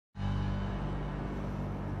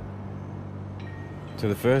So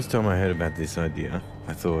the first time I heard about this idea,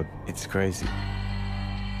 I thought, it's crazy.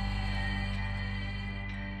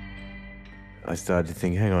 I started to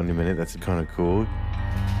think, hang on a minute, that's kind of cool.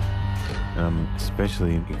 I'm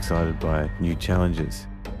especially excited by new challenges.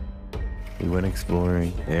 We went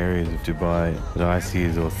exploring areas of Dubai that I see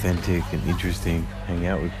as authentic and interesting, hang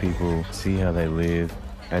out with people, see how they live.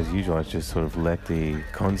 As usual, I just sort of let the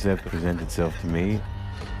concept present itself to me.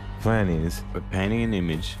 Plan is, we're painting an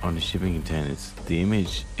image on the shipping containers. The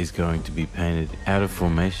image is going to be painted out of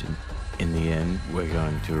formation. In the end, we're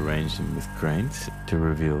going to arrange them with grains to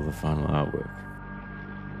reveal the final artwork.